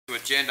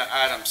agenda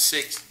item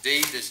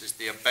 6D. This is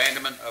the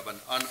abandonment of an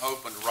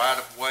unopened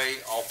right-of-way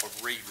off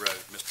of Reed Road.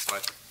 Mr.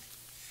 Fletcher.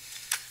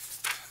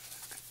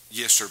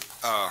 Yes, sir.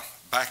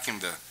 Back in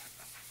the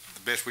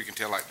best we can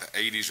tell, like the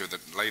 80s or the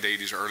late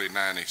 80s, early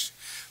 90s,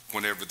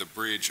 whenever the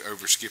bridge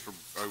over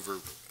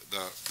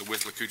the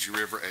Withlacoochee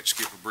River at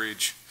Skipper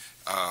Bridge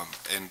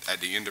and at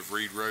the end of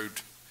Reed Road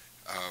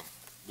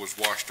was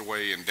washed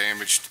away and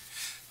damaged.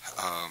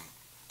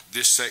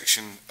 This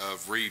section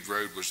of Reed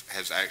Road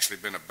has actually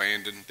been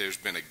abandoned. There's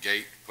been a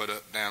gate put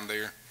up down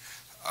there,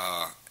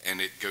 and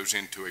it goes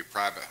into a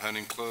private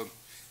hunting club.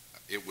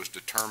 It was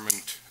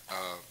determined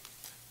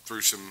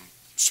through some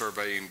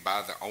surveying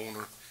by the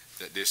owner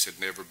that this had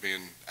never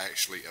been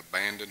actually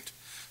abandoned.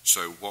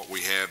 So what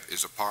we have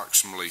is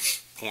approximately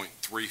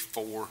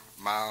 0.34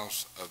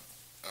 miles of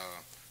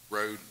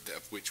road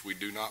of which we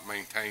do not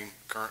maintain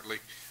currently.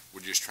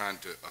 We're just trying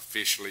to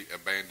officially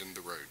abandon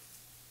the road.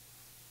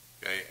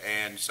 Okay,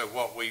 and so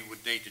what we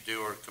would need to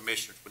do, or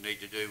commissioners would need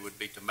to do, would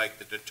be to make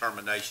the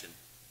determination.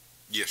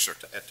 Yes, sir.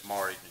 At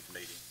tomorrow evening's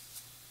meeting.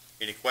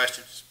 Any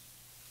questions?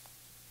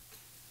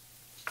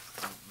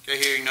 Okay,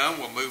 hearing none,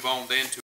 we'll move on then to